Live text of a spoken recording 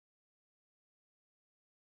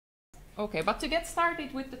Okay, but to get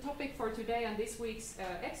started with the topic for today and this week's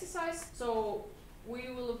exercise, so we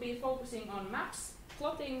will be focusing on maps,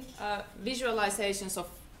 plotting, visualizations of,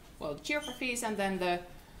 well, geographies, and then the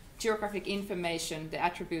geographic information, the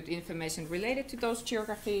attribute information related to those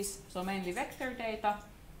geographies, so mainly vector data.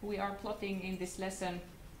 We are plotting in this lesson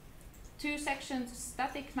 2 sections: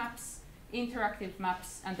 static maps, interactive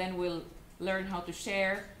maps, and then we'll learn how to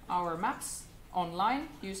share our maps online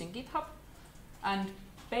using GitHub. And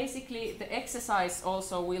basically the exercise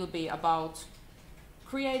also will be about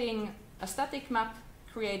creating a static map,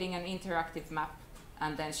 creating an interactive map,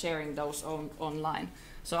 and then sharing those online.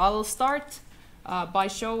 So I'll start by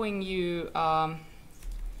showing you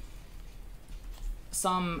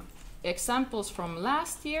some examples from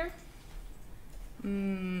last year.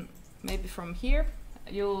 Maybe from here.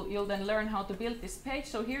 You'll then learn how to build this page.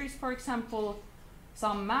 So here is, for example,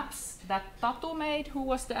 some maps that Tatu made, who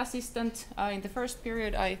was the assistant in the first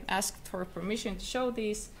period. I asked for permission to show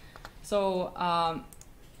these. So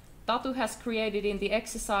Tatu has created in the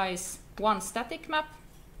exercise 1 static map,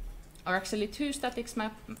 or actually 2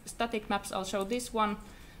 static maps. I'll show this one.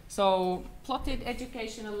 So plotted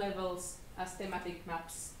educational levels as thematic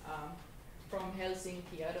maps from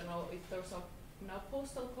Helsinki. I don't know if those are now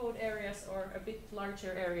postal code areas or a bit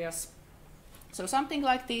larger areas. So something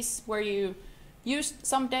like this, where you use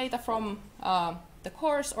some data from the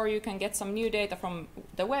course, or you can get some new data from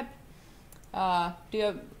the web,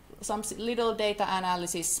 do some little data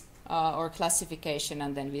analysis or classification,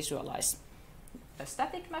 and then visualize a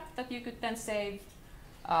static map that you could then save,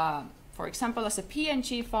 for example, as a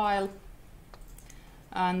PNG file.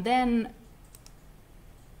 And then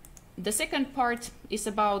the second part is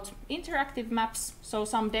about interactive maps, so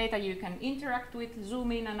some data you can interact with,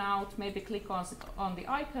 zoom in and out, maybe click on the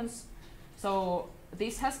icons. So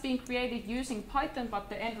this has been created using Python, but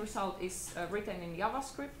the end result is written in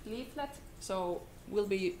JavaScript leaflet. So we'll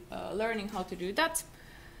be learning how to do that.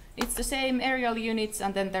 It's the same aerial units,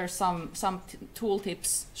 and then there's some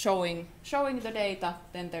tooltips showing the data.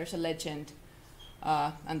 Then there's a legend,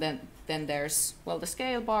 and then there's, well, the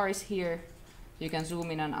scale bar is here. You can zoom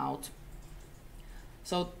in and out.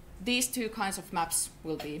 So these 2 kinds of maps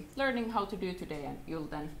we'll be learning how to do today, and you'll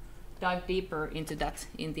then dive deeper into that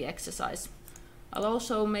in the exercise. I'll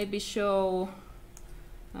also maybe show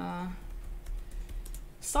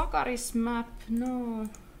Sakari's map. No,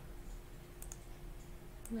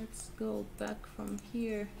 let's go back from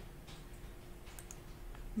here.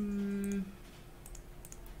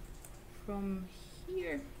 From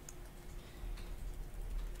here.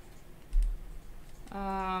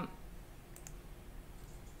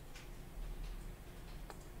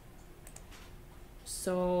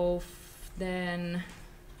 So then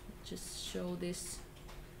just show this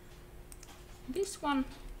one.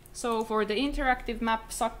 So for the interactive map,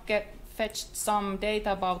 Sakke fetched some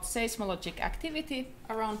data about seismologic activity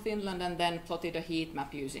around Finland, and then plotted a heat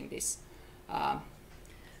map using this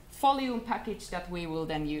volume package that we will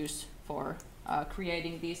then use for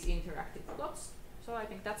creating these interactive plots. So I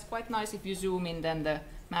think that's quite nice. If you zoom in, then the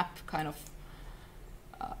map kind of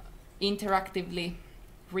interactively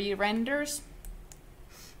re-renders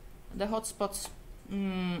the hotspots.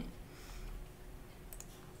 And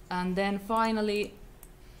then finally,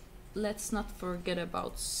 let's not forget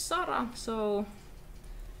about Sara. So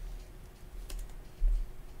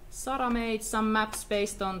Sara made some maps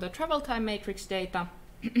based on the travel time matrix data.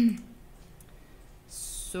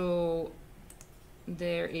 So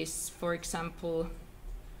there is, for example,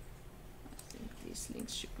 I think these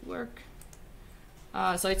links should work.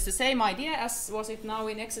 So it's the same idea as was it now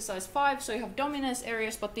in exercise 5. So you have dominance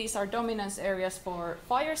areas, but these are dominance areas for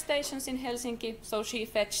fire stations in Helsinki. So she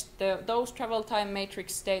fetched those travel time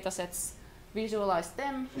matrix data sets, visualized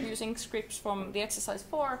them using scripts from the exercise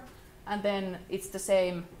 4, and then it's the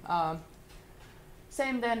same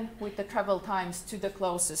then with the travel times to the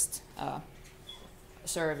closest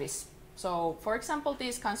service. So for example,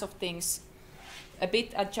 these kinds of things, a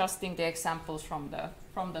bit adjusting the examples from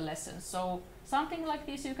the lessons. So something like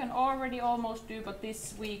this you can already almost do, but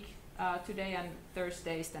this week, today and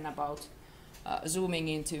Thursday, is then about zooming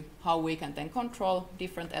into how we can then control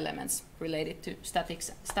different elements related to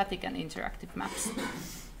static and interactive maps.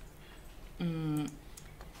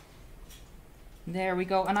 There we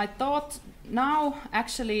go. And I thought now,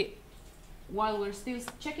 actually, while we're still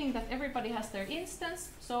checking that everybody has their instance,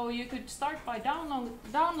 so you could start by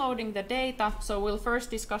downloading the data. So we'll first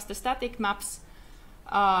discuss the static maps.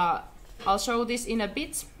 I'll show this in a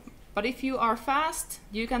bit, but if you are fast,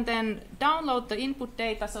 you can then download the input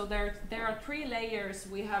data. So there are 3 layers.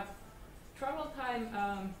 We have travel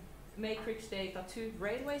time matrix data to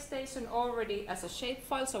railway station already as a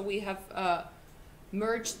shapefile. So we have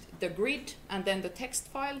merged the grid and then the text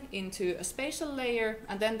file into a spatial layer,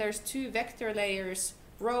 and then there's two vector layers,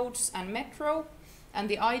 roads and metro. And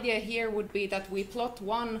the idea here would be that we plot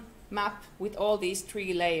one map with all these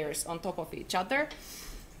three layers on top of each other.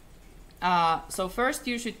 So first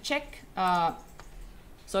you should check,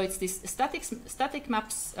 so it's this static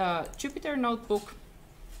maps Jupyter notebook,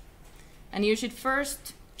 and you should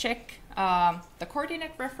first check the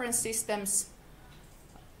coordinate reference systems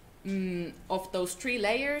of those three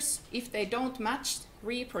layers. If they don't match,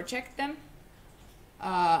 reproject them.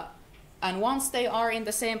 And once they are in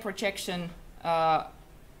the same projection,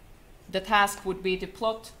 the task would be to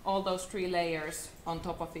plot all those three layers on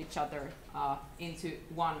top of each other into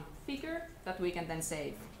one figure that we can then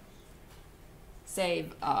save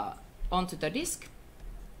onto the disk.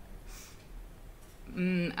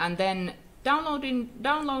 And then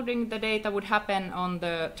downloading the data would happen on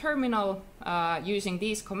the terminal using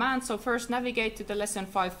these commands. So first navigate to the lesson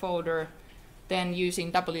 5 folder, then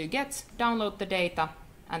using wget, download the data,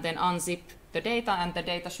 and then unzip the data, and the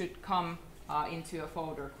data should come into a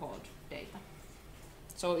folder called data.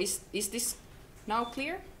 So is this now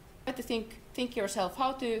clear? You have to think yourself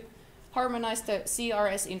how to harmonize the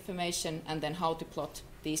CRS information and then how to plot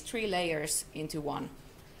these three layers into one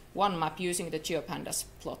map using the geopandas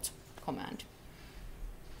plot command.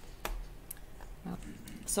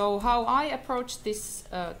 So how I approach this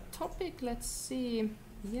topic, let's see.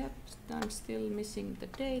 Yep, I'm still missing the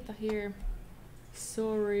data here.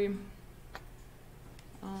 Sorry.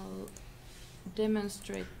 I'll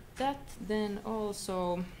demonstrate that then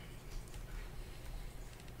also.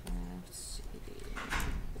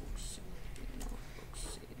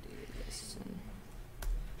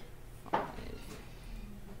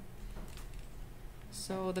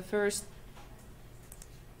 So the first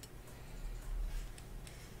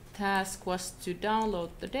task was to download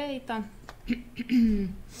the data.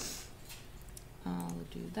 I'll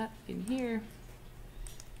do that in here.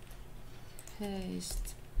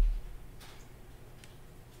 Paste.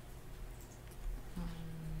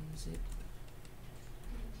 Unzip.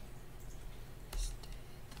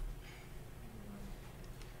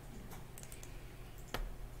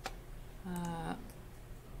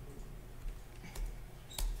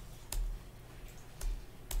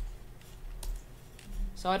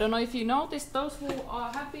 So I don't know if you noticed, those who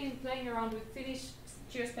have been playing around with Finnish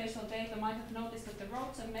geospatial data might have noticed that the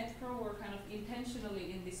roads and metro were kind of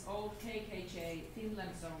intentionally in this old KKJ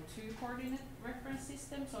Finland Zone 2 coordinate reference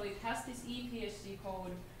system. So it has this EPSG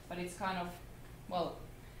code, but it's kind of, well,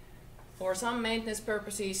 for some maintenance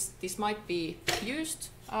purposes this might be used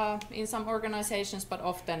in some organizations, but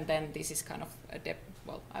often then this is kind of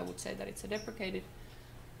well, I would say that it's a deprecated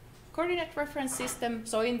coordinate reference system.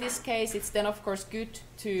 So in this case, it's then of course good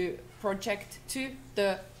to project to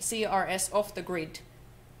the CRS of the grid,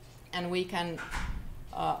 and we can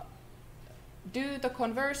do the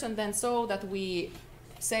conversion then so that we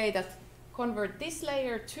say that convert this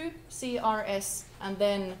layer to CRS, and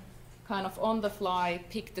then kind of on the fly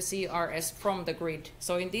pick the CRS from the grid.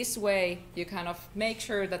 So in this way you kind of make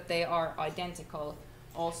sure that they are identical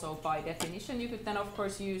also by definition. You could then of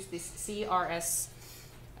course use this CRS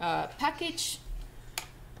package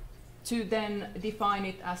to then define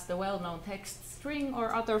it as the well-known text string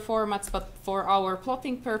or other formats, but for our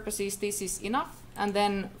plotting purposes this is enough. And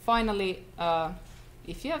then finally,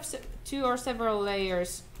 if you have two or several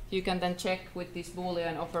layers, you can then check with these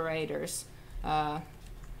Boolean operators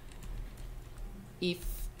if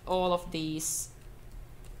all of these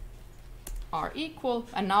are equal.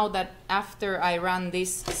 And now that after I run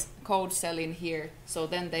this code cell in here, so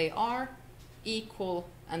then they are equal,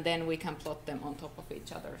 and then we can plot them on top of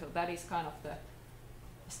each other. So that is kind of the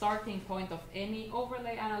starting point of any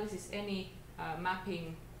overlay analysis, any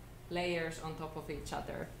mapping layers on top of each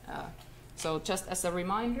other. So just as a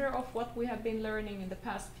reminder of what we have been learning in the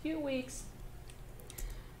past few weeks.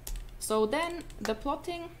 So then the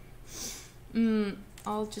plotting,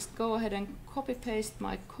 I'll just go ahead and copy paste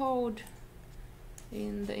my code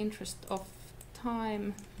in the interest of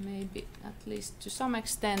time, maybe at least to some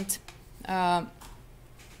extent.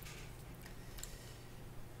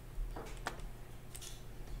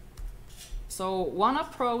 So one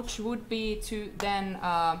approach would be to then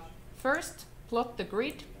first plot the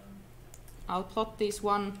grid. I'll plot these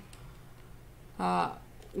one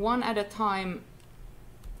at a time.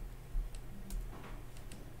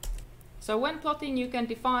 So when plotting, you can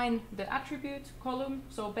define the attribute column.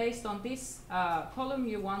 So based on this column,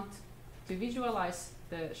 you want to visualize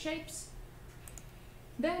the shapes.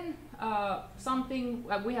 Then something,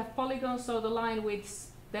 we have polygons, so the line widths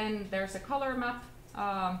Then there's a color map.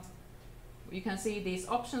 You can see these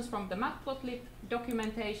options from the Matplotlib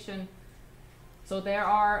documentation. So there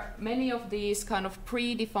are many of these kind of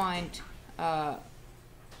predefined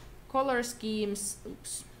color schemes.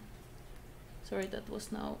 Oops. Sorry, that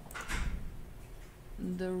was now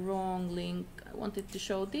the wrong link. I wanted to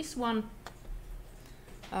show this one.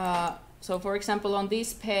 So for example, on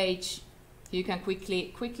this page, you can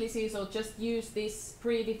quickly see, so just use this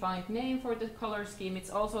predefined name for the color scheme. It's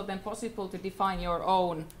also then possible to define your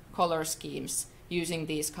own color schemes using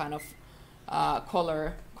these kind of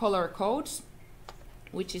color codes,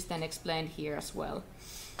 which is then explained here as well.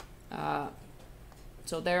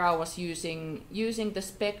 So there I was using the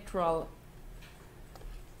spectral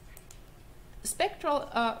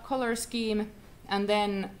color scheme, and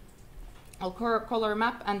then color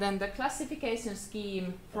map, and then the classification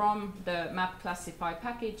scheme from the map classify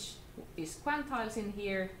package is quantiles in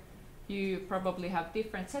here. You probably have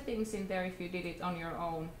different settings in there if you did it on your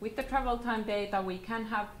own. With the travel time data, we can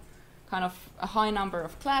have kind of a high number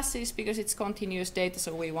of classes because it's continuous data,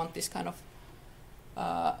 so we want this kind of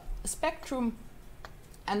spectrum.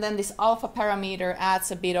 And then this alpha parameter adds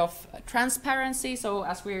a bit of transparency, so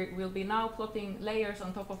as we will be now plotting layers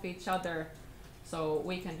on top of each other, so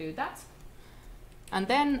we can do that. And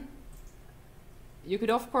then you could,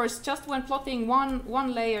 of course, just when plotting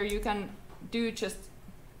one layer, you can do just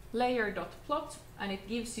layer.plot, and it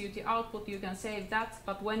gives you the output. You can save that.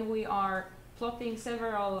 But when we are plotting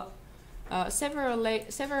several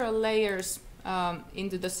layers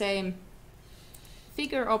into the same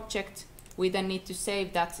figure object, we then need to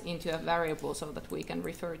save that into a variable so that we can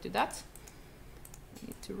refer to that. I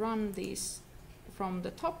need to run these from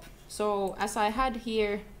the top. So as I had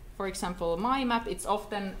here, for example, my map, it's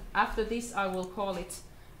often, after this I will call it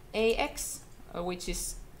AX, which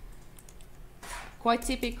is quite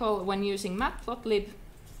typical when using Matplotlib.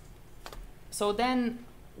 So then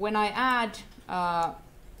when I add,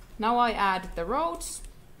 now I add the roads.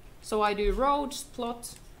 So I do roads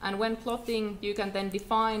plot, and when plotting you can then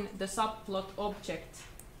define the subplot object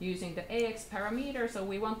using the AX parameter. So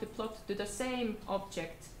we want to plot to the same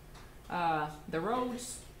object the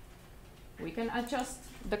roads. We can adjust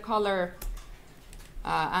the color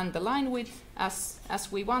and the line width as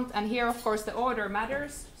we want. And here, of course, the order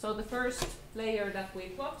matters. So the first layer that we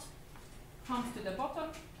plot comes to the bottom,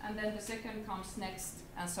 and then the second comes next,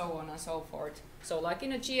 and so on and so forth. So like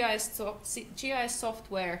in a GIS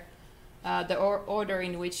software, the order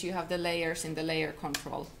in which you have the layers in the layer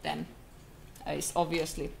control then is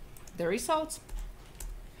obviously the result.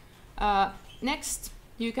 Next,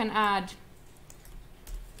 you can add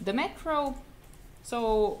the metro.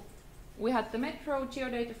 So we had the metro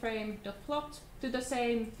geodata frame.plot to the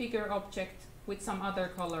same figure object with some other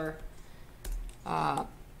color, a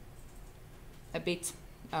bit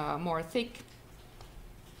more thick.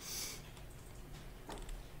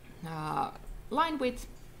 Line width.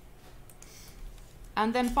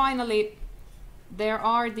 And then finally, there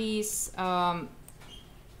are these, sorry,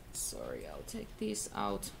 I'll take these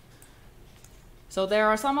out. So there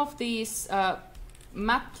are some of these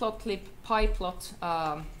Matplotlib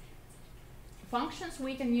pyplot functions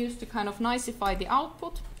we can use to kind of nicify the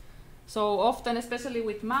output. So often, especially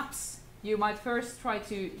with maps, you might first try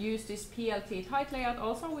to use this PLT tight layout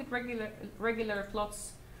also with regular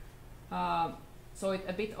plots. So it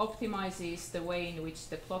a bit optimizes the way in which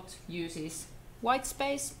the plot uses white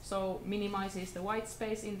space, so minimizes the white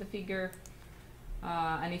space in the figure.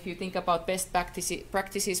 And if you think about best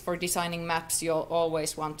practices for designing maps, you'll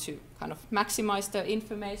always want to kind of maximize the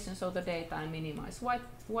information, so the data, and minimize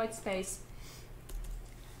white space.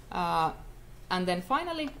 And then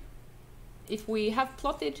finally, if we have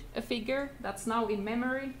plotted a figure that's now in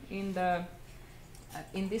memory in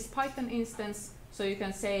this Python instance, so you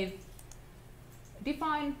can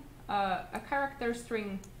define a character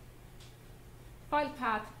string file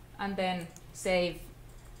path and then save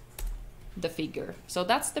the figure. So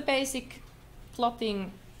that's the basic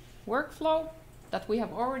plotting workflow that we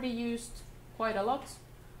have already used quite a lot.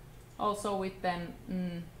 Also with then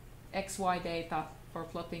XY data for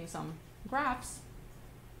plotting some graphs.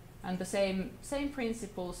 And the same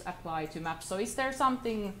principles apply to maps. So is there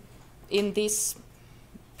something in this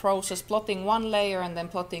process, plotting one layer and then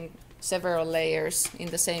plotting several layers in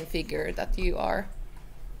the same figure, that you are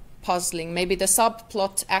puzzling? Maybe the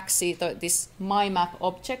subplot axis, this my map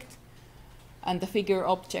object, and the figure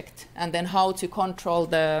object, and then how to control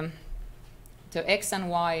the X and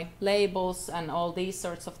Y labels and all these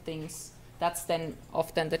sorts of things. That's then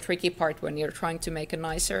often the tricky part when you're trying to make a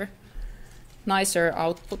nicer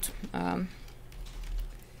output.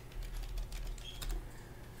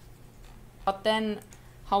 But then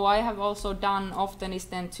how I have also done often is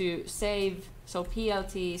then to save, so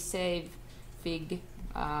plt save fig.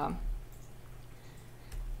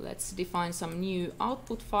 Let's define some new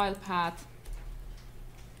output file path.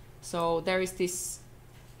 So there is this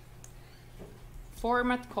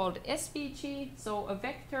format called SVG, so a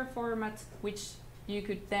vector format, which you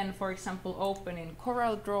could then, for example, open in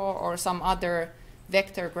CorelDRAW or some other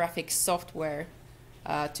vector graphics software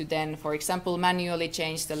to then, for example, manually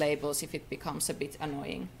change the labels if it becomes a bit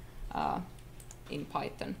annoying in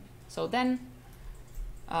Python. So then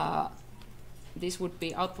this would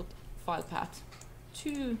be output file path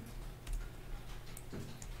 2.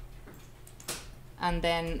 And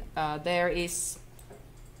then there is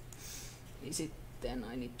it then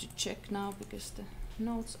I need to check now because the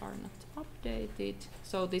notes are not updated.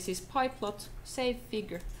 So this is pyplot save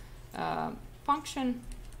figure function.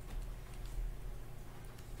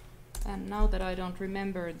 And now that I don't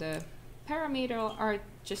remember the parameter, I'll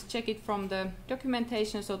just check it from the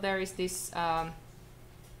documentation. So there is this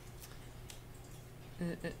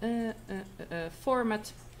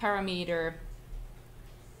format parameter,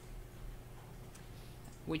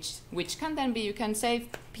 which can then be, you can save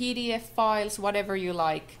PDF files, whatever you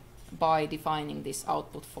like, by defining this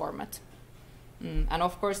output format. And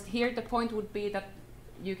of course, here the point would be that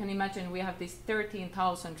you can imagine we have these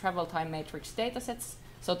 13,000 travel time matrix datasets.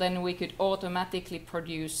 So then we could automatically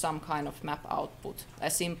produce some kind of map output,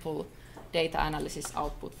 a simple data analysis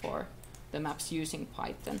output for the maps using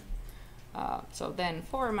Python. So then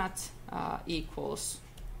format equals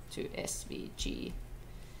to SVG.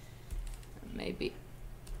 Maybe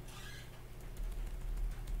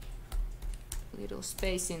a little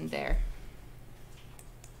space in there.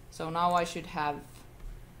 So now I should have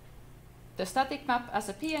the static map as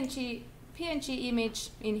a PNG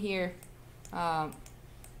image in here.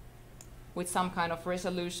 With some kind of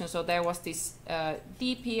resolution. So there was this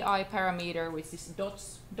DPI parameter, which is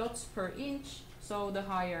dots per inch. So the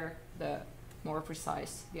higher, the more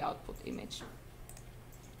precise the output image.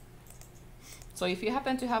 So if you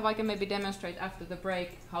happen to have, I can maybe demonstrate after the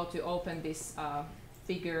break how to open this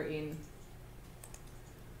figure in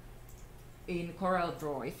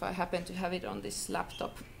CorelDRAW if I happen to have it on this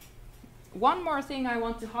laptop. One more thing I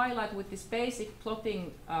want to highlight with this basic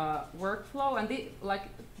plotting workflow, and like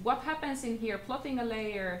what happens in here, plotting a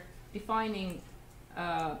layer, defining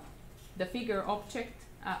the figure object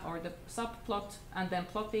or the subplot, and then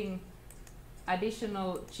plotting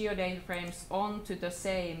additional geodata frames onto the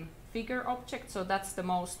same figure object. So that's the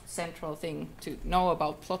most central thing to know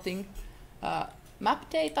about plotting map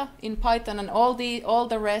data in Python, and all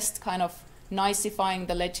the rest, kind of nicifying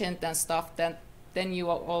the legend and stuff, then you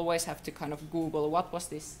always have to kind of Google what was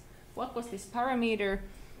this parameter.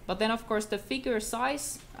 But then of course the figure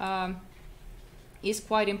size is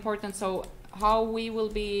quite important. So how we will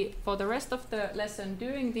be for the rest of the lesson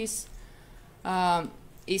doing this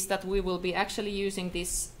is that we will be actually using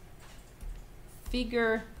this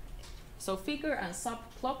figure, so figure and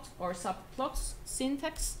subplot or subplots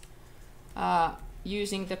syntax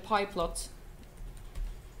using the pyplot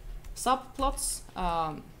subplots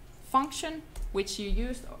function, which you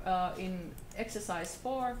used in exercise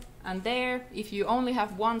 4. And there, if you only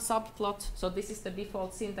have one subplot, so this is the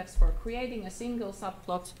default syntax for creating a single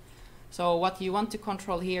subplot. So what you want to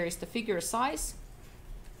control here is the figure size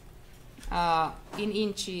in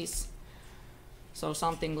inches. So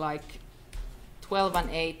something like 12 and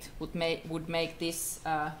 8 would make this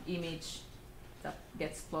image that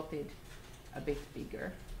gets plotted a bit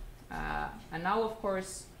bigger. And now, of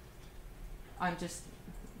course, I'm just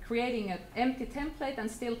creating an empty template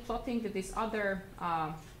and still plotting to this other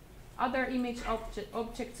image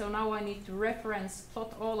object. So now I need to reference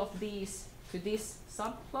plot all of these to this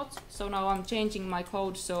subplot. So now I'm changing my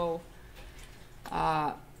code so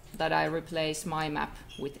that I replace my map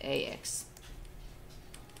with AX.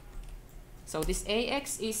 So this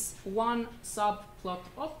AX is one subplot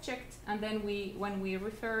object, and then when we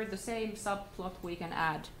refer the same subplot, we can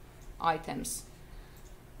add items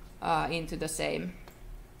into the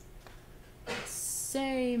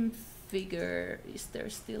same figure. Is there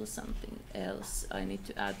still something else? I need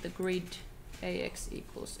to add the grid AX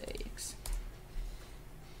equals AX.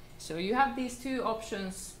 So you have these two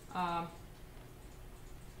options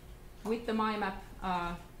with the my map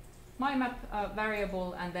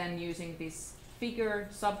variable, and then using this figure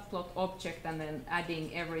subplot object and then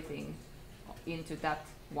adding everything into that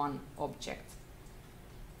one object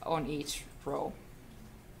on each row.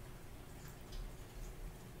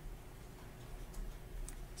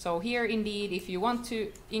 So here indeed, if you want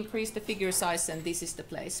to increase the figure size, then this is the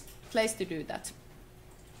place to do that.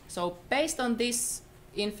 So based on this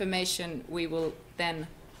information, we will then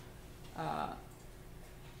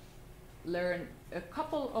learn a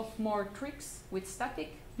couple of more tricks with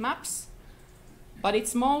static maps, but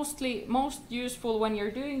it's most useful when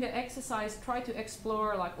you're doing the exercise. Try to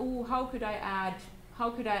explore like, oh, how could I add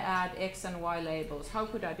X and Y labels? How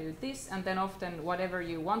could I do this? And then often whatever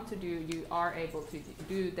you want to do, you are able to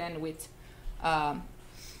do then with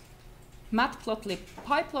matplotlib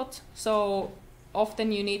pyplot. So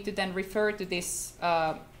often you need to then refer to this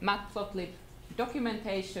matplotlib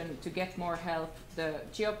documentation to get more help. The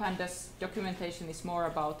geopandas documentation is more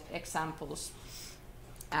about examples,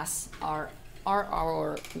 as are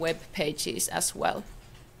our web pages as well.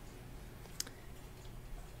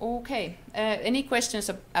 Okay, any questions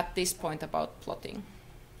at this point about plotting?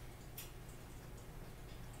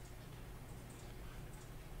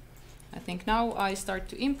 I think now I start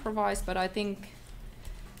to improvise, but I think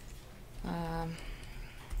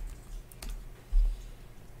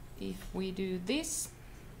if we do this,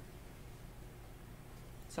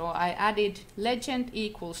 so I added legend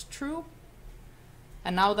equals true,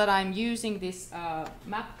 and now that I'm using this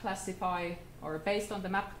map classify, or based on the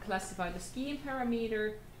map classify the scheme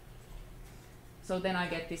parameter, so then I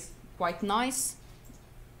get this quite nice,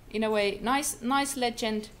 in a way, nice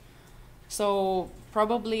legend. So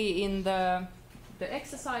probably in the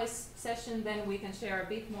exercise session, then we can share a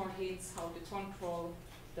bit more hints how to control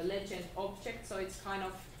the legend object. So it's kind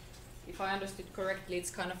of, if I understood correctly, it's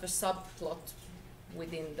kind of a subplot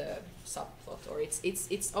within the subplot, or it's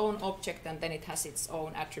its own object, and then it has its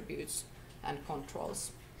own attributes and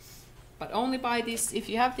controls. But only by this, if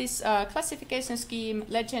you have this classification scheme,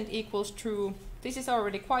 legend equals true, this is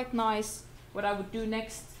already quite nice. What I would do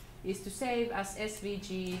next is to save as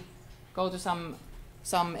SVG, go to some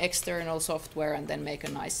external software, and then make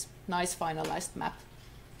a nice finalized map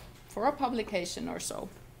for a publication or so.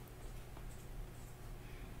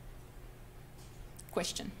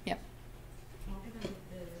 Question? Yeah.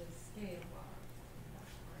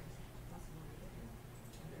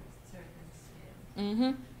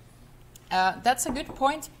 Mm-hmm. That's a good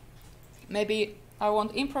point. Maybe I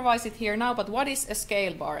won't improvise it here now, but what is a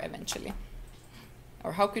scale bar eventually?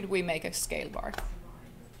 Or how could we make a scale bar?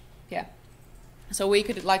 Yeah. So we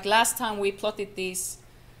could, like last time we plotted these,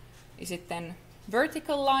 is it then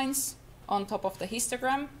vertical lines on top of the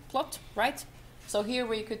histogram plot, right? So here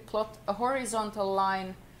we could plot a horizontal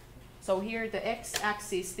line. So here the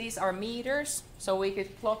x-axis, these are meters. So we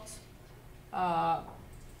could plot,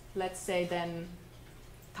 let's say then,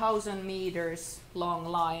 1,000 meters long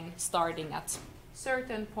line starting at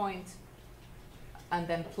certain point, and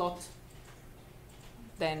then plot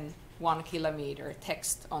then 1 kilometer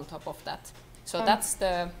text on top of that. So that's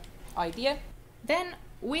the idea. Then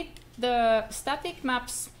with the static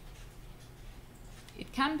maps,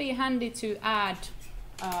 it can be handy to add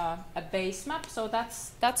a base map. So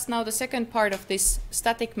that's now the second part of this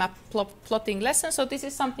static map plotting lesson. So this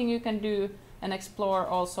is something you can do and explore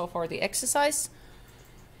also for the exercise.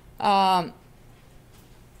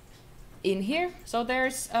 In here, so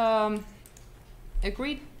there's a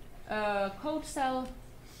grid code cell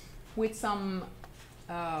with some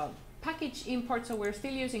package import. So we're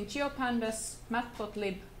still using geopandas,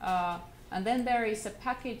 matplotlib, and then there is a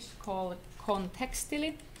package called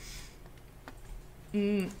contextily.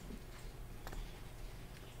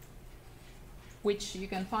 Which you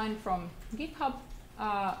can find from GitHub.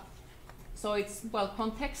 So it's, well,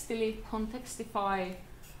 contextify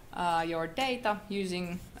your data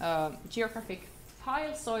using geographic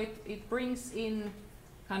tiles. So it brings in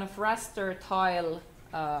kind of raster tiles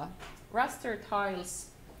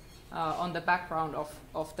on the background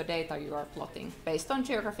of the data you are plotting based on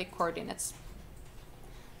geographic coordinates.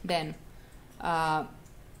 Then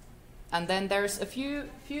and then there's a few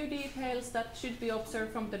details that should be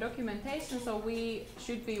observed from the documentation. So we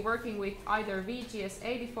should be working with either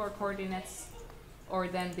VGS84 coordinates or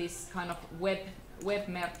then this kind of web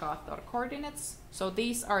Mercator coordinates. So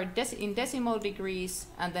these are in decimal degrees,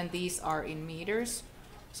 and then these are in meters.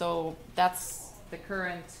 So that's the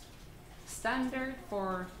current standard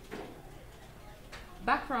for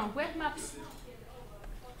background web maps.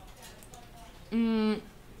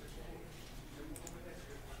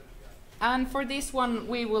 And for this one,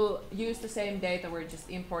 we will use the same data. We're just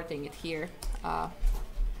importing it here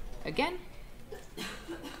again.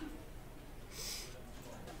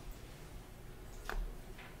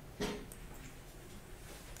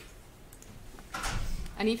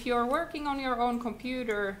 And if you're working on your own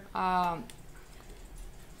computer, I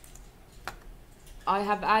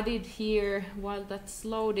have added here, while that's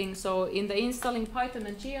loading, so in the installing Python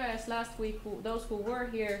and GIS last week, those who were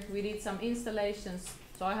here, we did some installations.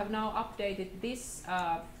 So I have now updated this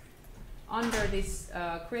under this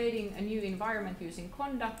creating a new environment using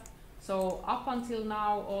Conda. So up until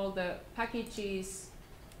now, all the packages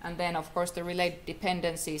and then of course the related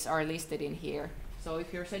dependencies are listed in here. So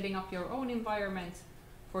if you're setting up your own environment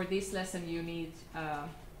for this lesson, you need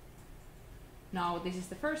now this is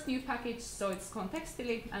the first new package, so it's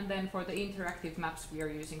contextily, and then for the interactive maps we are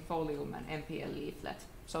using Folium and MPL Leaflet.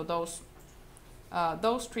 So those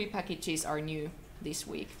 3 packages are new this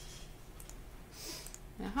week.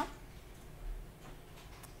 Yeah,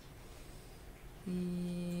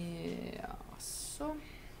 so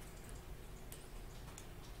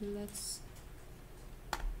let's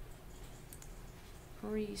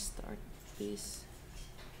restart this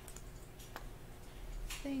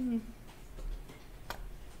thing.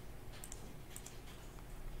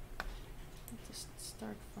 Just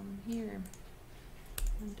start from here.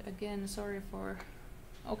 And again, sorry for...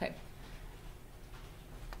 Okay.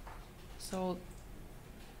 So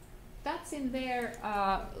that's in there.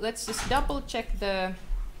 Let's just double check the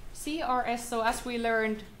CRS. So as we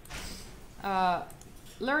learned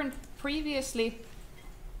previously,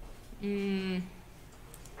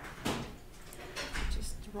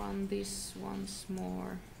 just run this once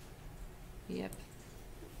more. Yep.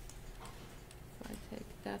 If I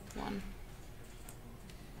take that one.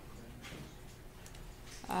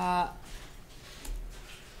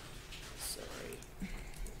 Sorry.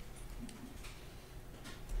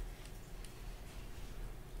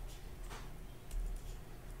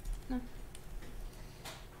 No.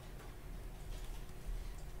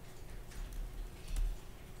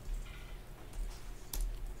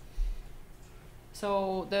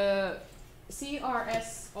 So the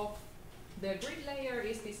CRS of the grid layer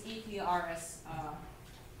is this ETRS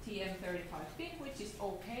TM35 fin, which is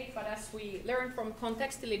okay, but as we learned from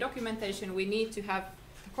contextily documentation, we need to have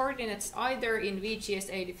coordinates either in VGS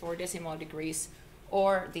 84 decimal degrees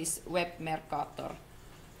or this web Mercator,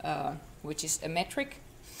 which is a metric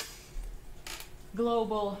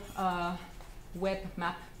global web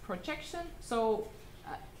map projection. So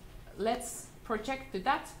let's project to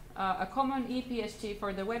that. A common EPSG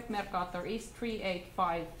for the web Mercator is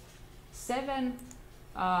 3857.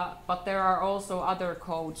 But there are also other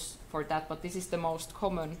codes for that, but this is the most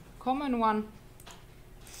common one.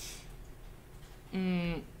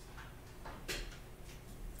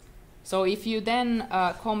 So if you then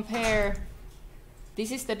compare,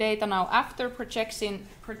 this is the data now after projecting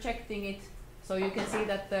it, so you can see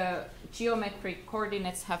that the geometric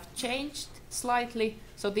coordinates have changed slightly.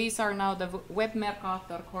 So these are now the web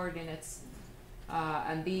Mercator coordinates,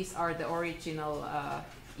 and these are the original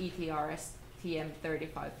ETRS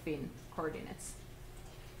TM35 fin coordinates.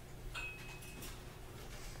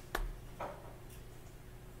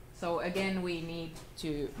 So again, we need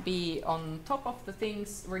to be on top of the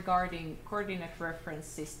things regarding coordinate reference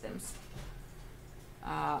systems.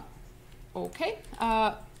 Okay,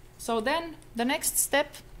 so then the next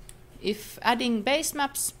step, if adding base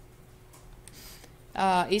maps,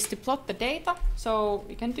 is to plot the data. So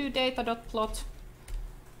you can do data.plot.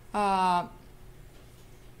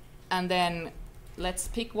 And then let's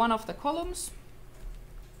pick one of the columns.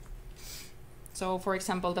 So for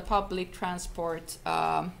example, the public transport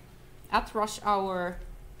at rush hour,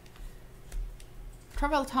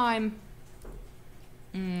 travel time.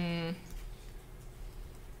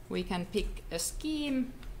 We can pick a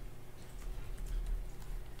scheme.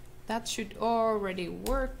 That should already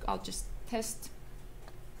work. I'll just test.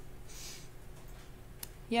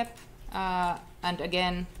 Yep, and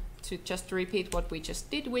again, to just repeat what we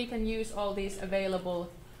just did, we can use all these available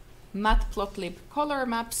matplotlib color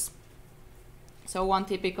maps. So one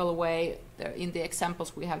typical way, in the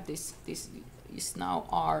examples we have this is now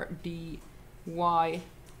RDYL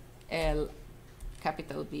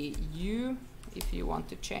capital B U. If you want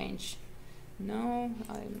to change, no,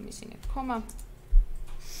 I'm missing a comma.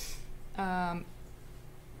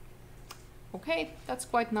 Okay, that's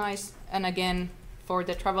quite nice. And again, for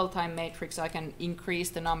the travel time matrix, I can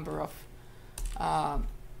increase the number of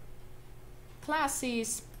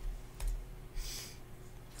classes.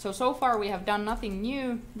 So far we have done nothing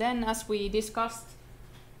new. Then, as we discussed,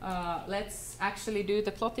 let's actually do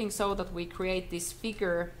the plotting so that we create this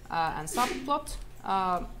figure and subplot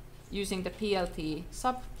using the PLT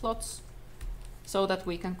subplots, so that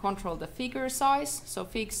we can control the figure size. So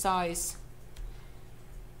fig size,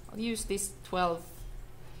 I'll use this 12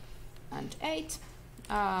 and 8.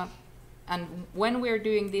 And when we're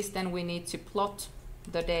doing this, then we need to plot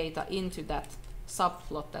the data into that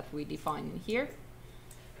subplot that we define in here.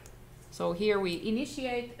 So here we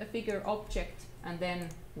initiate a figure object, and then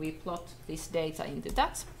we plot this data into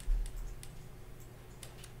that.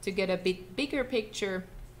 To get a bit bigger picture,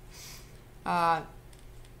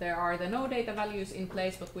 there are the no data values in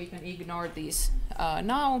place, but we can ignore these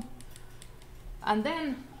now. And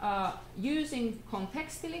then using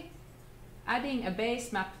contextily, adding a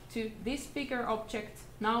base map to this figure object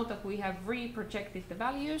now that we have reprojected the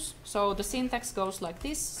values. So the syntax goes like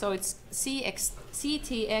this. So it's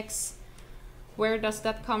CTX. Where does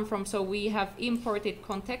that come from? So we have imported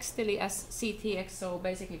contextily as CTX. So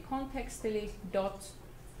basically contextily dot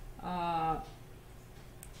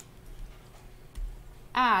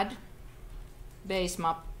add base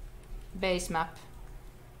map,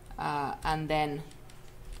 and then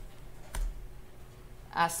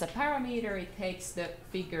as a parameter it takes the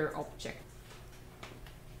figure object.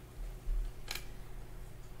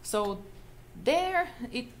 So there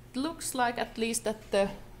it looks like at least that the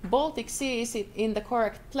Baltic Sea is in the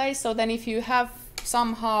correct place. So then if you have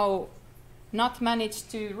somehow not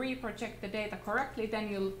managed to reproject the data correctly, then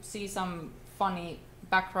you'll see some funny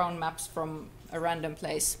background maps from a random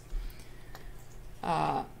place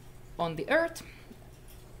on the Earth.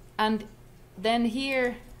 And then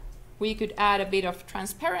here we could add a bit of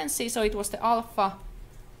transparency. So it was the alpha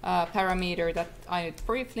parameter that I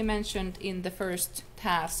briefly mentioned in the first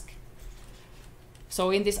task. So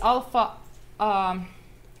in this alpha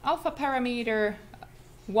parameter,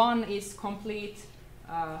 1 is complete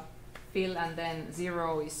fill, and then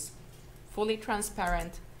 0 is fully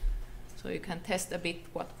transparent. So you can test a bit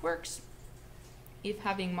what works if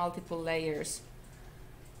having multiple layers.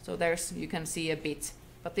 So there's, you can see a bit,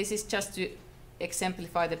 but this is just to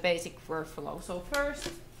exemplify the basic workflow. So first,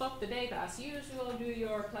 plot the data as usual, do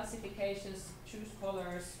your classifications, choose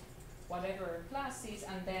colors, whatever classes,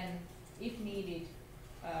 and then if needed,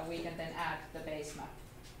 we can then add the base map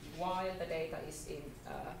while the data is in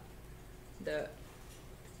the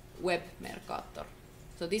web Mercator.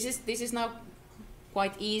 So this is now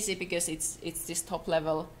quite easy because it's this top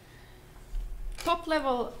level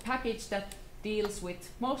package that deals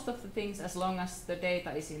with most of the things as long as the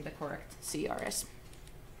data is in the correct CRS.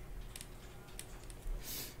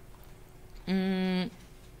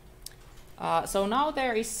 So now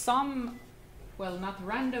there is some, well, not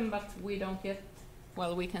random, but we don't get,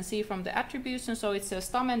 well, we can see from the attribution. So it's a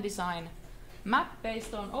Stamen design map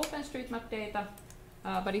based on OpenStreetMap data.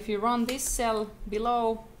 But if you run this cell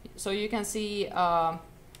below, so you can see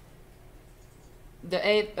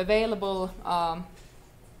the available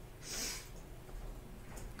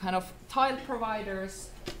kind of tile providers.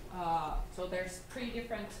 So there's 3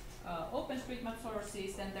 different OpenStreetMap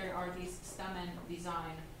sources, then there are these Stamen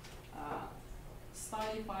design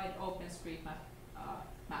stylified OpenStreetMap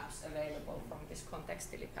maps available from this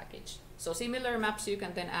contextily package. So similar maps you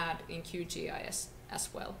can then add in QGIS as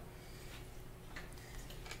well.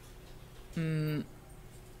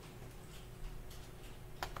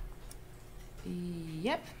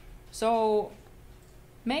 Yep. So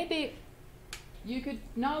maybe you could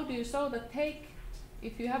now do so that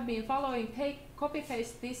if you have been following, copy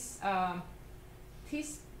paste this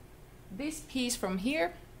this piece from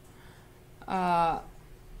here.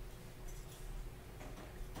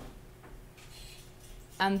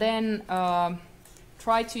 And then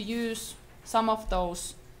try to use some of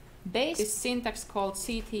those base syntax called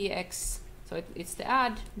CTX. So it's the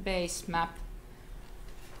add base map.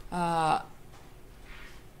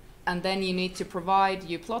 And then you need to provide,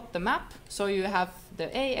 you plot the map. So you have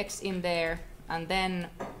the AX in there, and then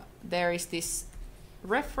there is this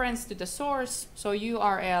reference to the source, so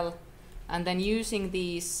URL, and then using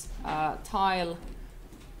these tile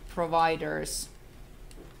providers,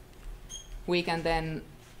 we can then,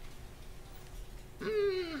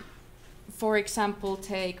 for example,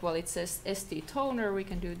 take, well, it says ST toner, we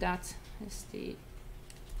can do that, ST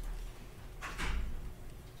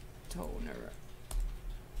toner.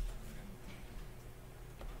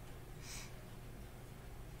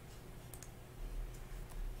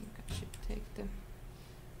 I think I should take the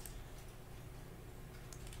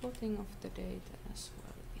plotting of the data as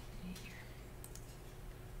well in here.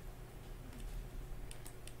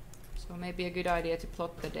 So maybe a good idea to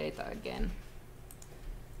plot the data again.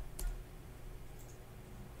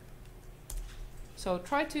 So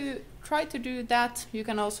try to do that. You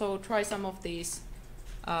can also try some of these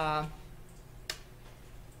other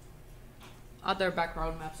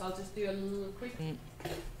background maps. I'll just do a little quick.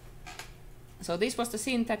 So this was the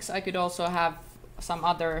syntax. I could also have some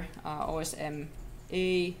other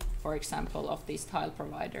OSM-E, for example, of these tile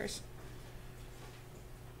providers.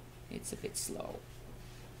 It's a bit slow.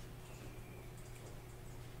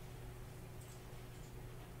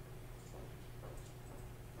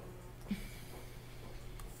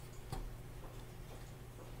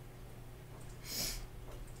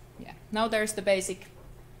 Yeah, now there's the basic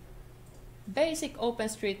basic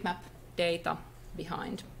OpenStreetMap data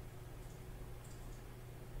behind.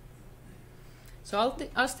 So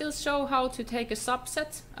I'll still show how to take a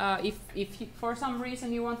subset if you, for some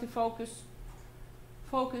reason you want to focus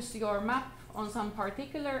your map on some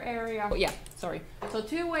particular area. Oh, yeah, sorry. So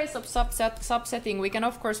two ways of subsetting. We can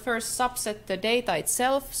of course first subset the data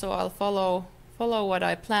itself. So I'll follow what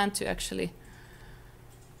I plan to actually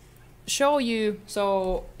show you.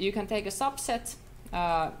 So you can take a subset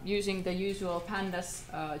using the usual pandas,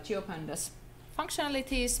 geopandas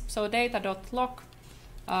functionalities. So data.lock.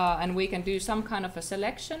 And we can do some kind of a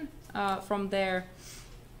selection from there.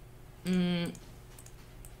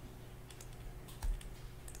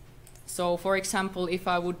 So for example, if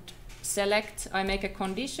I would select, I make a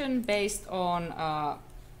condition based on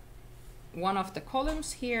one of the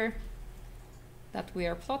columns here that we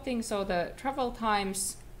are plotting. So the travel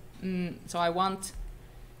times, so I want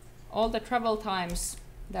all the travel times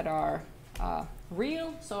that are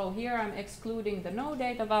real. So here I'm excluding the no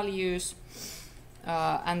data values.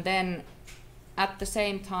 And then at the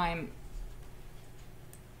same time,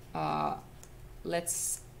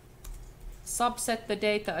 let's subset the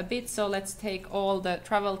data a bit. So let's take all the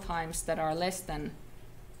travel times that are less than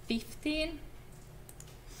 15,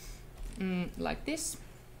 like this.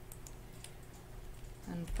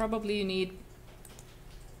 And probably you need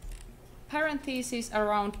parentheses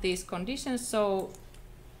around these conditions. So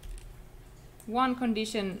one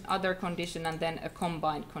condition, other condition, and then a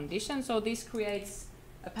combined condition. So this creates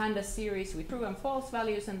a pandas series with true and false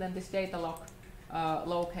values, and then this data lock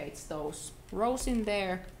locates those rows in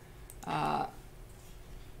there.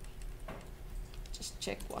 Just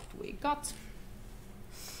check what we got.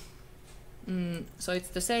 So it's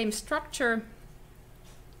the same structure.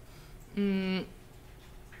 And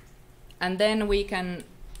then we can,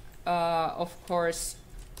 of course,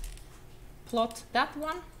 plot that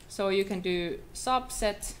one. So you can do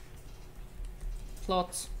subset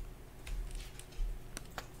plot.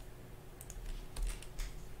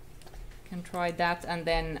 Can try that, and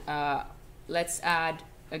then let's add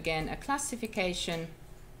again a classification.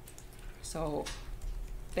 So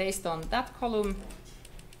based on that column,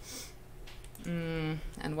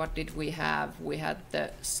 and what did we have? We had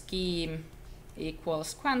the scheme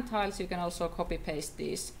equals quantiles. You can also copy paste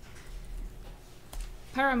these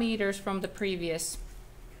parameters from the previous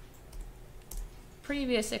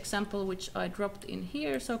example, which I dropped in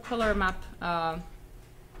here. So color map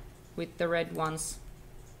with the red ones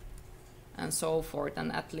and so forth, and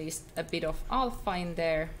at least a bit of alpha in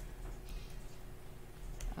there.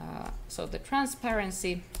 So the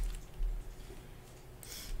transparency,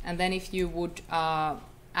 and then if you would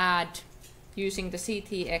add using the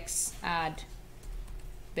CTX add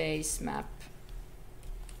basemap,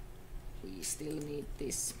 we still need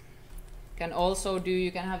this. Can also do,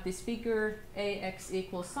 you can have this figure AX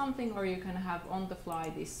equals something, or you can have on the fly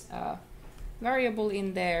this variable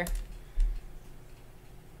in there.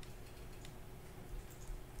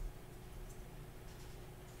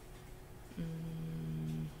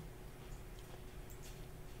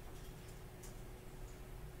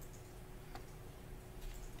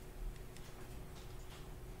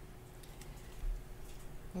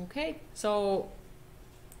 Okay, so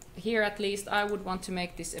here at least I would want to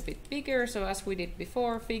make this a bit bigger. So as we did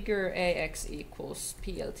before, figure AX equals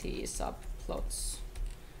PLT subplots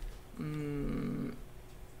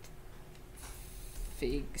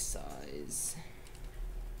fig size.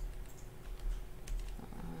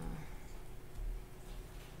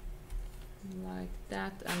 Like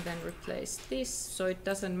that, and then replace this. So it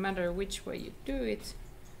doesn't matter which way you do it,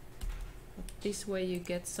 but this way you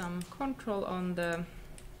get some control on the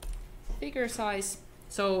figure size.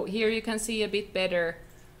 So here you can see a bit better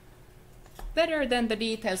than the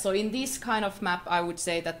details. So in this kind of map, I would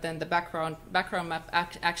say that then the background map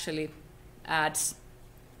actually adds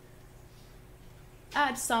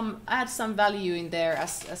some value in there,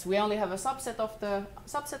 as we only have a subset of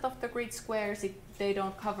the grid squares. They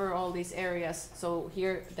don't cover all these areas. So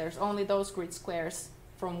here there's only those grid squares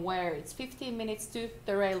from where it's 15 minutes to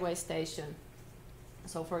the railway station.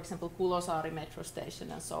 So for example, Kulosaari metro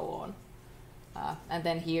station and so on. And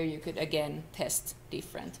then here you could again test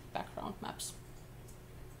different background maps.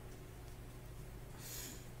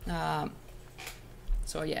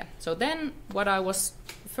 So yeah, so then what I was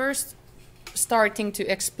first starting to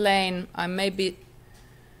explain, I may be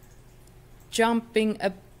jumping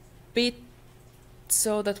a bit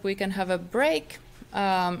so that we can have a break.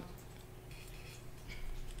 So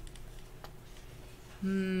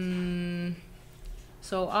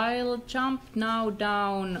I'll jump now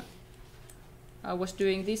down. I was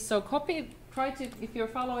doing this, so try to, if you're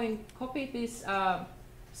following, copy this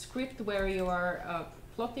script where you are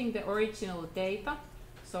plotting the original data.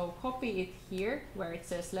 So copy it here where it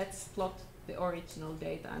says let's plot the original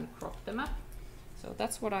data and crop the map. So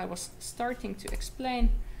that's what I was starting to explain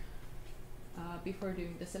before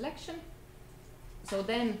doing the selection. So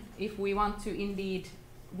then if we want to indeed,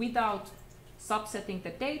 without subsetting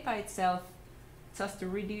the data itself, just to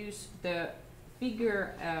reduce the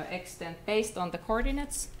figure extent based on the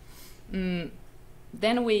coordinates,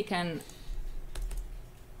 then we can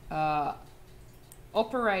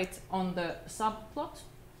operate on the subplot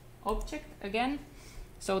object again.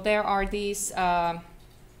 So there are these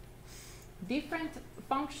different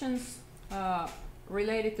functions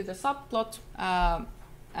related to the subplot,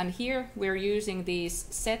 and here we're using these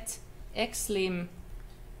set xlim.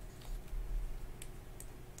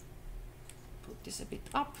 Put this a bit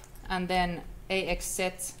up, and then ax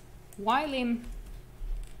set ylim.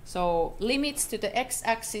 So limits to the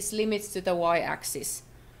x-axis, limits to the y-axis.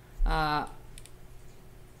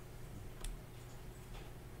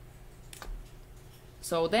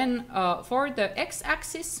 So then for the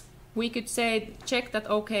x-axis, we could say, check that,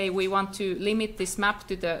 okay, we want to limit this map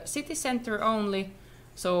to the city center only.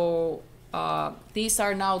 So these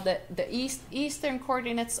are now the eastern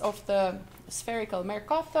coordinates of the spherical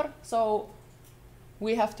Mercator. So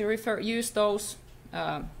we have to use those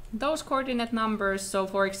coordinate numbers. So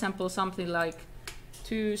for example, something like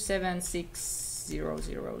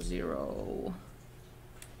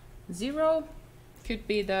 276000 could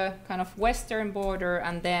be the kind of western border,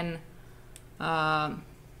 and then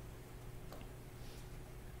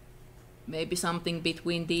maybe something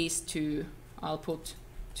between these two. I'll put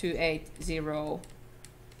 280 0000,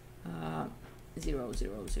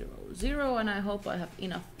 and I hope I have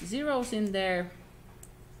enough zeros in there.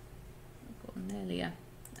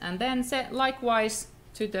 And then set likewise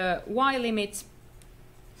to the y limit.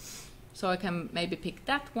 So I can maybe pick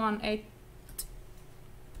that one,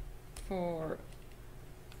 8430.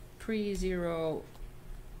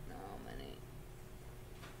 How many?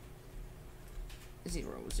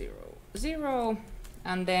 000,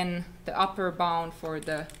 and then the upper bound for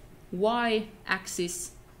the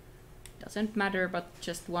y-axis doesn't matter, but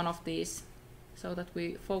just one of these, so that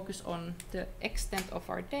we focus on the extent of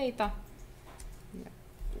our data.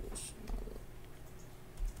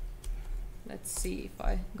 Let's see if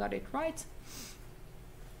I got it right.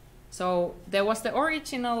 So there was the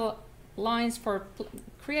original lines for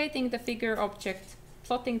creating the figure object,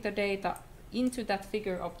 plotting the data into that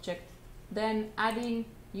figure object, then adding,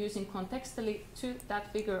 using contextily to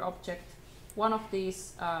that figure object, one of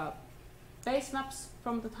these base maps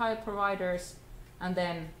from the tile providers, and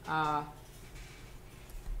then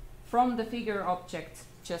from the figure object,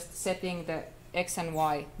 just setting the X and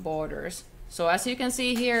Y borders. So as you can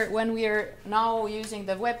see here, when we are now using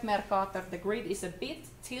the web Mercator, the grid is a bit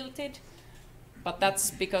tilted, but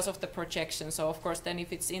that's because of the projection. So of course, then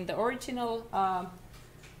if it's in the original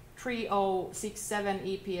 3067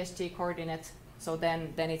 EPSG coordinate, so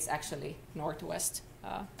then it's actually northwest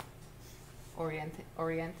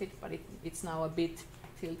oriented, but it's now a bit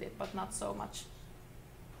tilted, but not so much.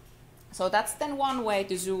 So that's then one way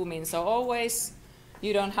to zoom in. So always,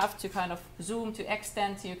 you don't have to kind of zoom to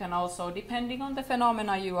extent. You can also, depending on the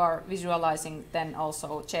phenomena you are visualizing, then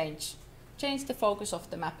also change the focus of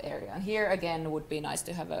the map area. And here again would be nice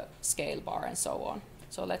to have a scale bar and so on.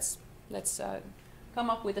 So let's come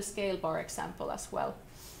up with a scale bar example as well.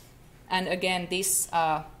 And again, this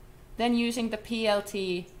then using the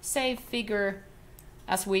PLT save figure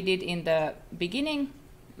as we did in the beginning.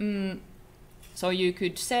 So you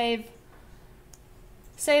could save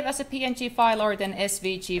as a PNG file or then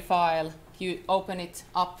SVG file. You open it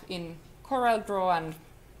up in CorelDRAW and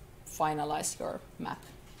finalize your map.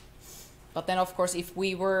 But then of course, if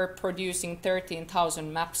we were producing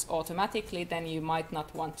 13,000 maps automatically, then you might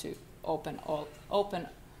not want to open all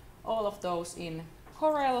of those in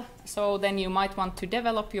Corel. So then you might want to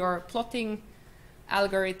develop your plotting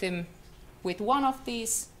algorithm with one of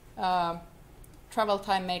these travel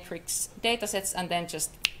time matrix datasets, and then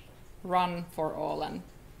just run for all, and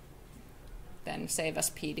then save as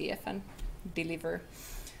PDF and deliver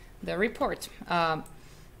the report.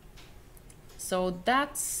 So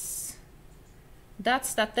that's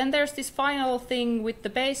that. Then there's this final thing with the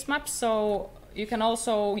base maps. So you can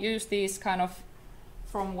also use these kind of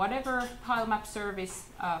from whatever tile map service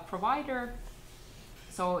provider.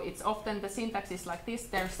 So it's often the syntax is like this.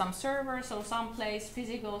 There's some server, so some place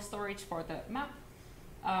physical storage for the map.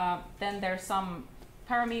 Then there's some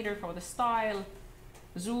parameter for the style,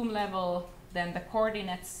 zoom level, then the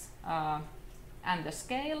coordinates and the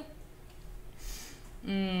scale.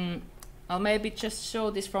 I'll maybe just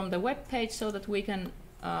show this from the web page so that we can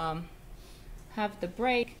have the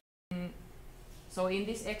break. So in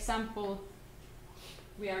this example,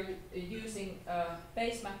 we are using a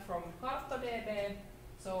basemap from CartoDB.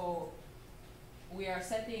 So we are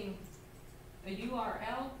setting a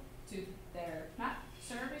URL to their map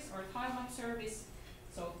service or tile map service.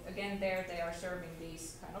 So again, there they are serving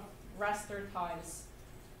these kind of raster tiles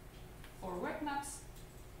for web maps.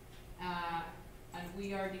 And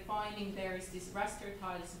we are defining there is this raster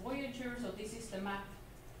tiles Voyager. So this is the map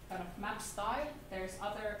kind of map style. There's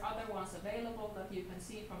other ones available that you can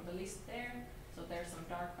see from the list there. So there's some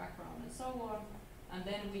dark background and so on. And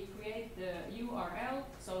then we create the URL.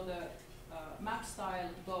 So the map style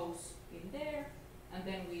goes in there. And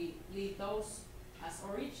then we leave those as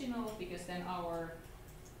original because then our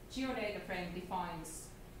geodata frame defines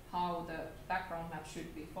how the background map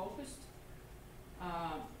should be focused.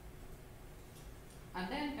 And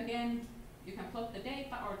then again, you can plot the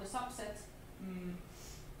data or the subset.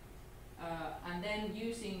 And then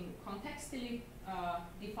using contextily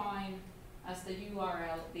define as the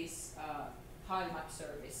URL this tile map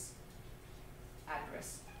service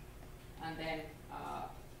address. And then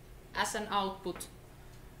as an output,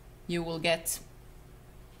 you will get,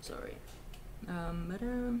 sorry,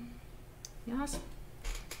 yes,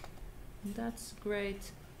 that's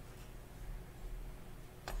great.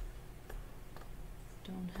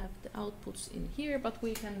 Don't have the outputs in here, but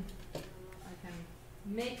I can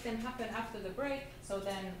make them happen after the break. So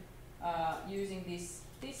then using this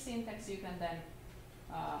syntax, you can then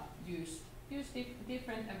use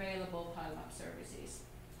different available tile map services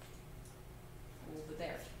over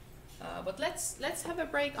there. But let's have a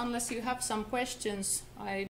break unless you have some questions.